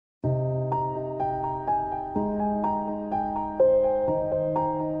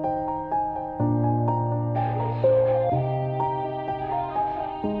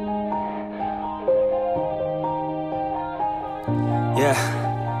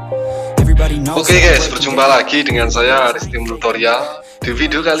Oke guys, berjumpa lagi dengan saya Ariesteamtutorial. Di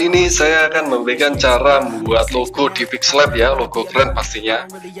video kali ini saya akan memberikan cara membuat logo di Pixellab ya, logo keren pastinya,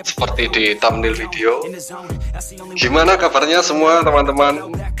 seperti di thumbnail video. Gimana kabarnya semua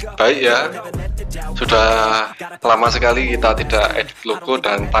teman-teman? Baik ya? Sudah lama sekali kita tidak edit logo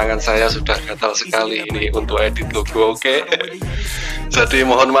dan tangan saya sudah gatal sekali ini untuk edit logo. Oke. Jadi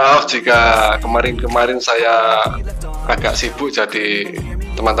mohon maaf jika kemarin-kemarin saya agak sibuk, jadi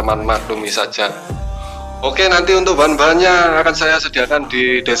teman-teman maklumi saja. Oke, nanti untuk bahan-bahannya akan saya sediakan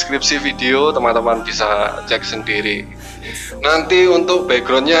di deskripsi video, teman-teman bisa cek sendiri. Nanti untuk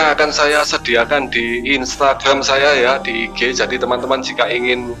backgroundnya akan saya sediakan di Instagram saya ya, di IG. Jadi teman-teman jika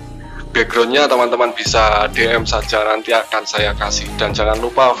ingin backgroundnya, teman-teman bisa DM saja, nanti akan saya kasih. Dan jangan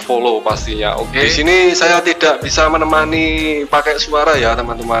lupa follow pastinya. Oke. Di sini saya tidak bisa menemani pakai suara ya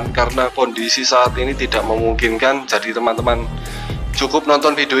teman-teman, karena kondisi saat ini tidak memungkinkan. Jadi teman-teman cukup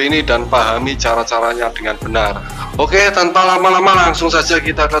nonton video ini dan pahami cara-caranya dengan benar. Oke, tanpa lama-lama langsung saja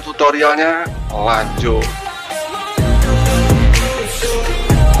kita ke tutorialnya. Lanjut.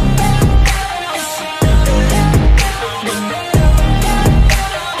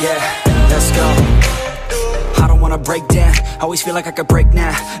 Break down, always feel like I could break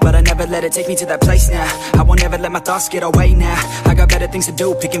now, but I never let it take me to that place now. I won't ever let my thoughts get away now. I got better things to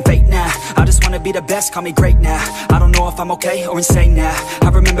do, picking fate now. I just wanna be the best, call me great now. I don't know if I'm okay or insane now. I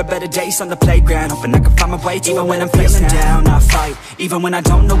remember better days on the playground, hoping I can find my way to even when I'm feeling down. I fight, even when I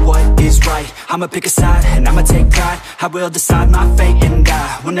don't know what is right. I'ma pick a side, and I'ma take pride. I will decide my fate, and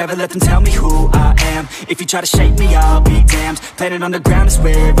I will never let them tell me who I am. If you try to shake me, I'll be damned. Planet on the ground is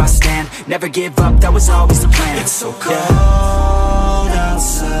where I stand. Never give up, that was always the plan. It's so cold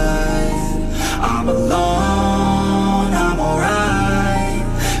outside, I'm alone, I'm alright.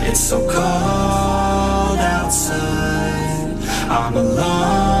 It's so cold outside, I'm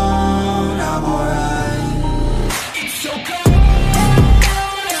alone, I'm alright. It's so cold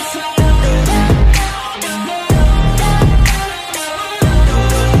outside, I'm alone.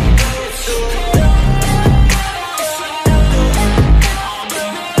 It's so cold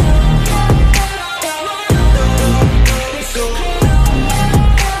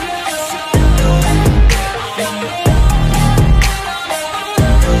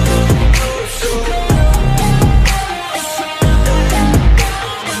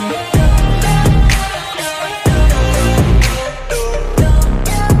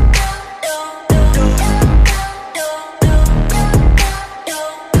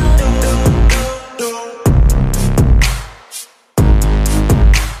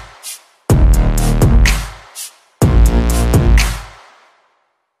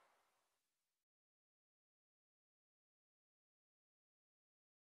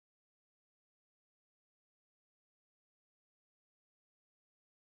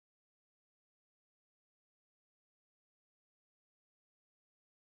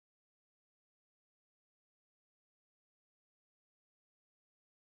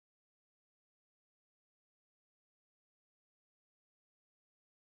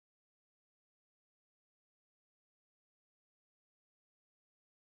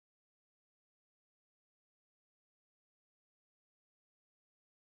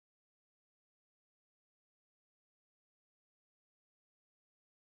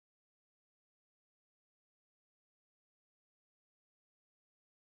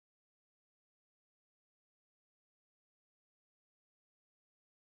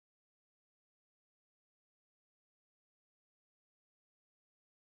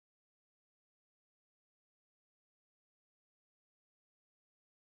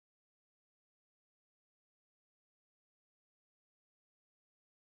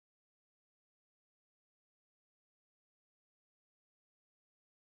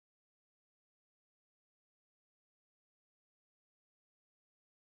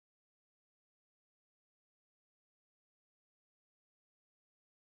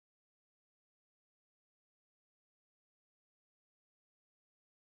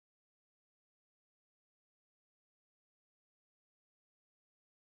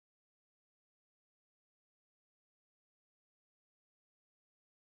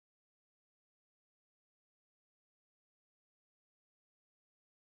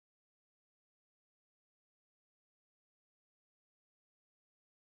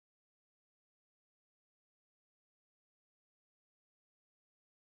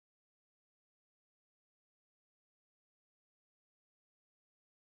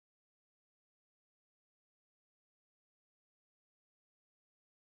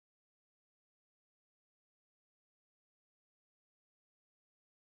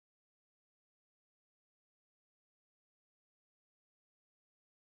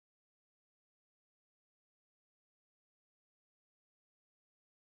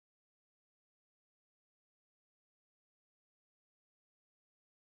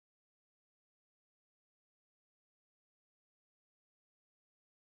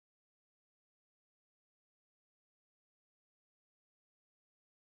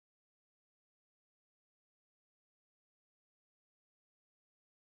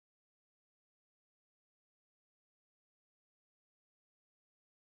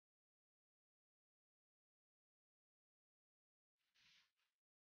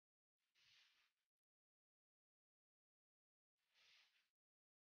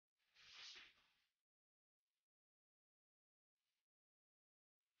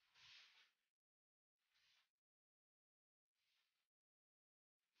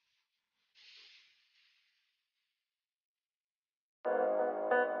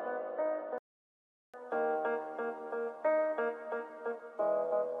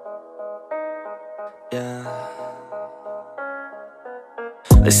yeah.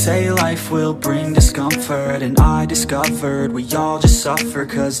 They say life will bring discomfort, and I discovered we all just suffer,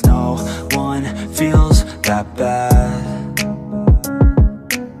 'cause no one feels that bad.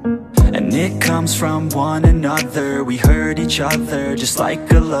 And it comes from one another. We hurt each other just like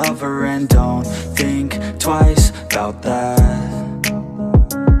a lover, and don't think twice about that.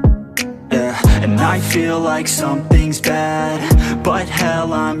 Yeah, and I feel like something's bad, but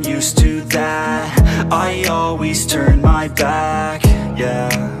hell, I'm used to that. I always turn my back, yeah.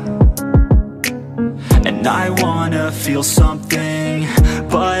 And I wanna feel something,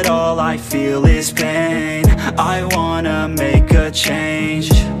 but all I feel is pain. I wanna make a change,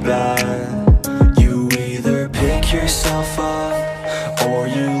 but you either pick yourself up or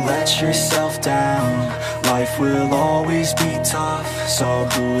you let yourself down. Life will always be tough, so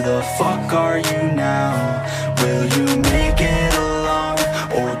who the fuck are you now? Will you make it alone,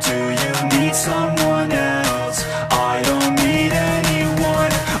 or do you need someone else? I don't need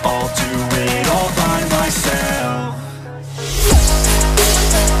anyone, I'll do it all by myself.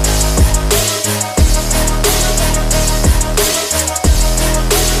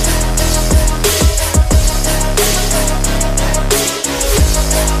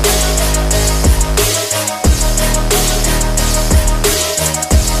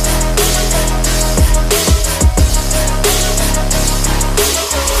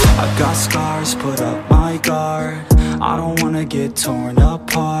 Got scars, put up my guard. I don't wanna get torn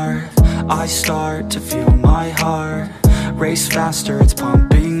apart. I start to feel my heart race faster, it's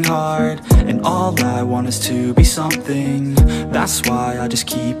pumping hard. And all I want is to be something. That's why I just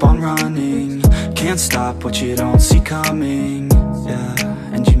keep on running. Can't stop what you don't see coming. Yeah,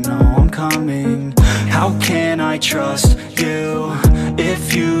 and you know I'm coming. How can I trust you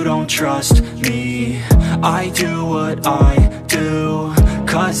if you don't trust me? I do what I do,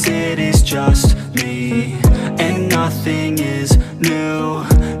 'cause it is just me, and nothing is new.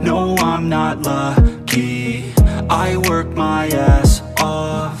 No, I'm not lucky. I work my ass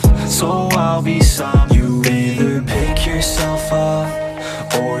off, so I'll be some. You either pick yourself up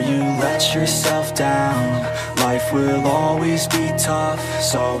or you let yourself down. Life will always be tough,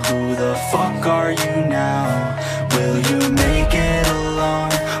 so who the fuck are you now? Will you make it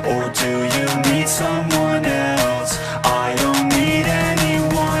alone, or do you need someone else? I don't need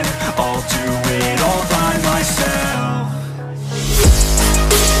anyone, I'll do it all by myself.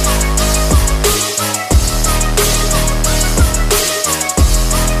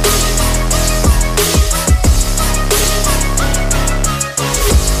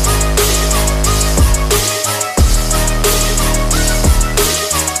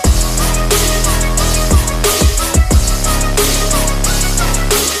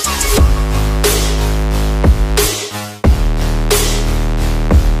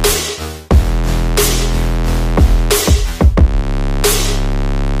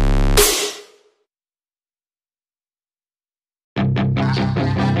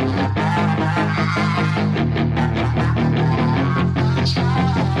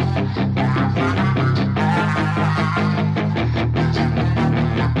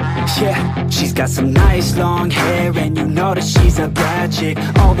 Yeah, she's got some nice long hair, and you know that she's a bad chick.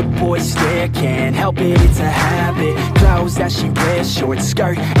 All the boys stare, can't help it, it's a habit. Clothes that she wears, short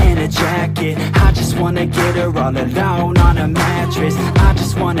skirt and a jacket. I just wanna get her all alone on a mattress. I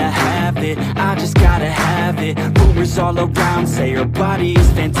just wanna have it, I just gotta have it. Rumors all around say her body is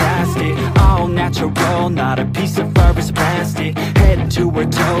fantastic. All natural, not a piece of fur is plastic. Head to her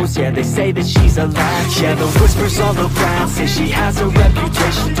toes, yeah, they say that she's a latch. Yeah, the whispers all around say she has a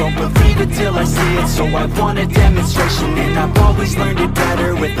reputation. Don't believe it till I see it, so I want a demonstration. And I've always learned it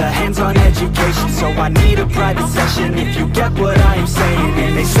better with a hands-on education. So I need a private session if you get what I am saying.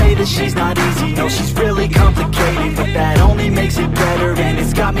 And they say that she's not easy, no, she's really complicated, but that only makes it better, and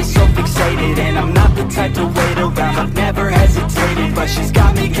it's got me so fixated. And I'm not the type to wait around, I've never hesitated, but she's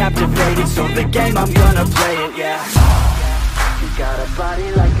got me captivated, so the game, I'm gonna play it, yeah. She's got a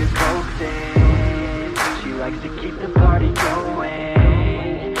body like a coke thing, she likes to keep the party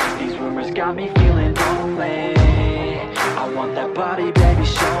going. These rumors got me feeling lonely, I want that body, baby,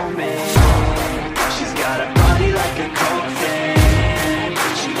 show me. She's got a body like a coke thing,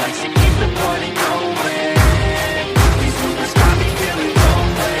 she likes to keep the party going. These rumors got me feeling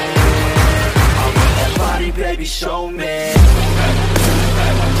lonely, I want that body, baby, show me.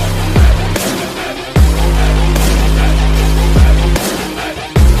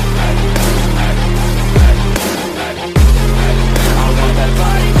 That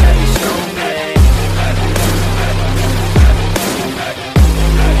body, baby, show me.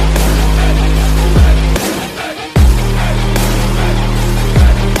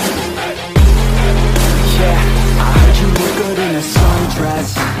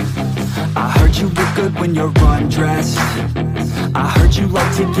 when you're undressed. I heard you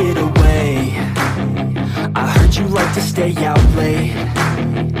like to get away. I heard you like to stay out late.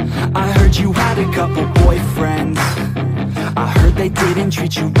 I heard you had a couple boyfriends. I heard they didn't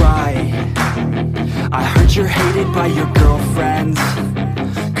treat you right. I heard you're hated by your girlfriends,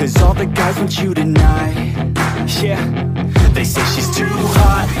 'cause all the guys want you tonight. Yeah, they say she's too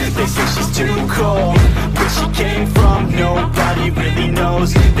hot, they say she's too cold. Where she came from, nobody really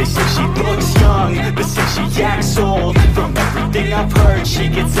knows. They say she looks young, but say she acts old. From everything I've heard, she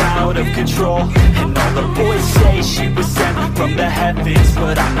gets out of control. And all the boys say she was sent from the heavens,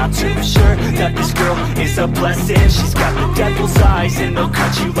 but I'm not too sure that this girl is a blessing. She's got the devil's eyes and they'll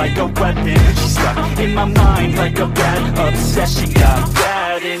cut you like a weapon. She's stuck in my mind like a bad obsession. Got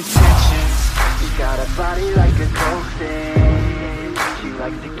bad intentions. She's got a body like a coffin. She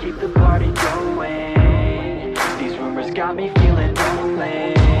likes to keep the party going. These rumors got me feeling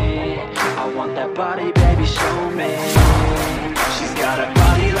lonely. I want that body, baby, show me. She's got a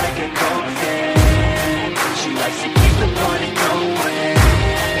body like a coffin. She likes to keep the party going.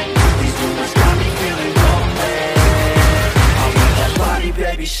 These rumors got me feeling lonely. I want that body,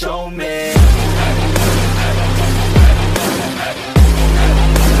 baby, show me.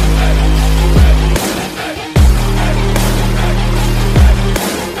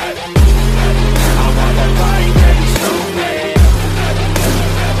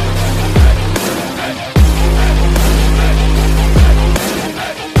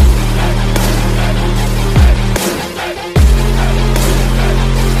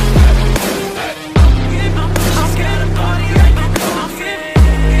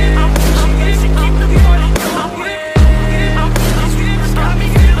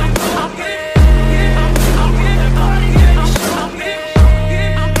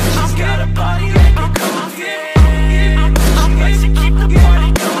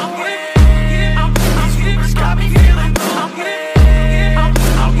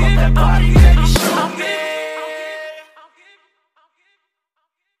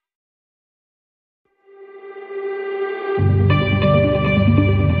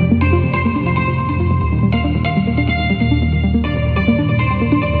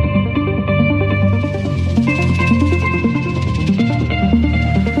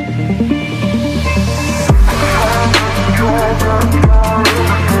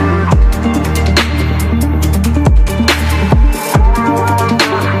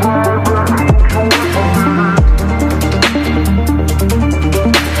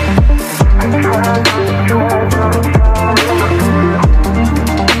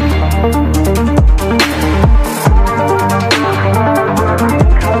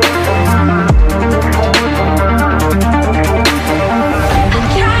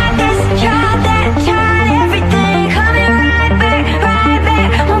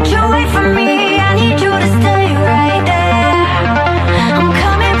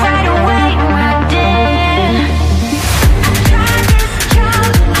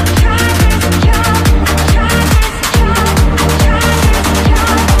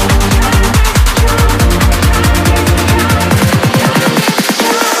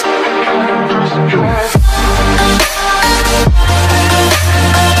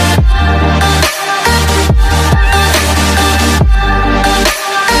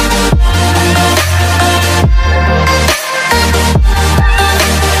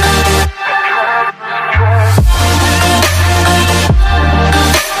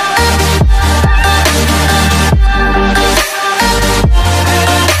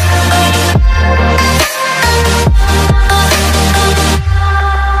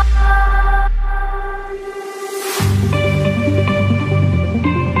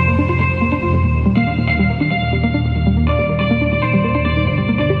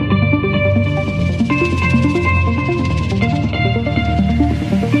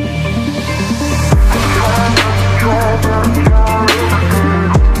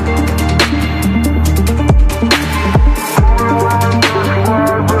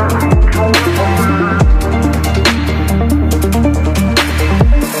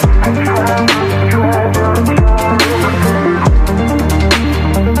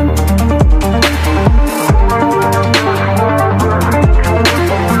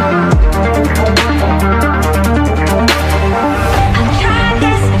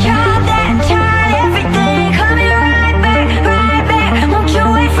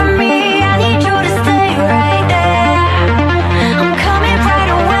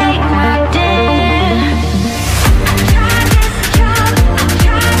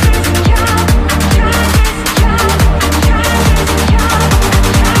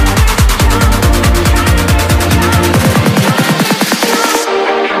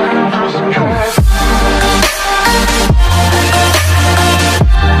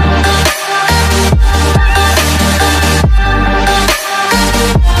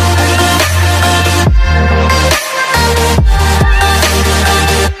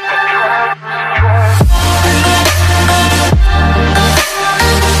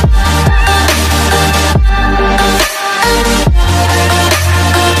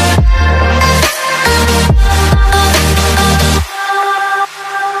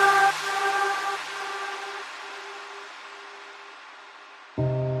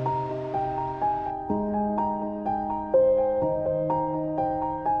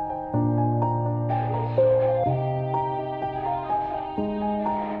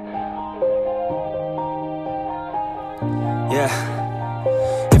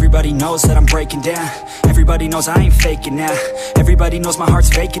 Everybody knows that I'm breaking down. Everybody knows I ain't faking now. Everybody knows my heart's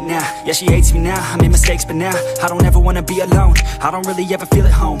vacant now. Yeah, she hates me now, I made mistakes but now I don't ever wanna be alone. I don't really ever feel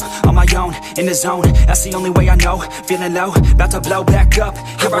at home. On my own, in the zone, that's the only way I know. Feeling low, about to blow back up.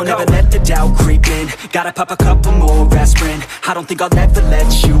 I won't ever let the doubt creep in. Gotta pop a couple more aspirin. I don't think I'll ever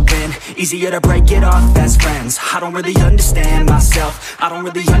let you in. Easier to break it off as friends. I don't really understand myself. I don't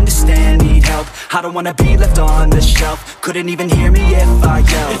really understand, need help. I don't wanna be left on the shelf. Couldn't even hear me if I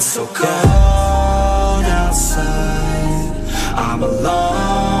yelled. It's so cold outside, I'm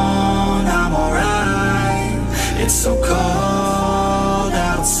alone, I'm alright. It's so cold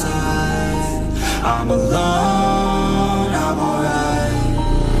outside, I'm alone, I'm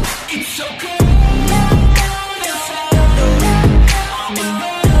alright. It's so cold.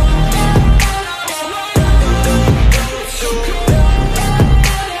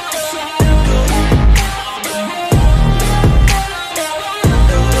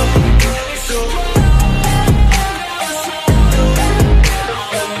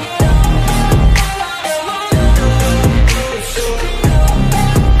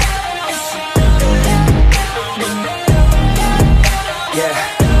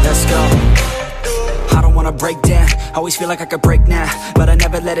 Break down, always feel like I could break now, but I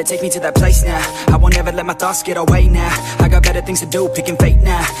never let it take me to that place now. I won't ever let my thoughts get away now. I got better things to do, picking fate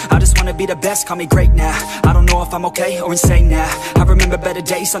now. I just wanna be the best, call me great now. I don't know if I'm okay or insane now. I remember better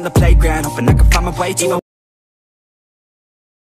days on the playground, hoping I could find my way to a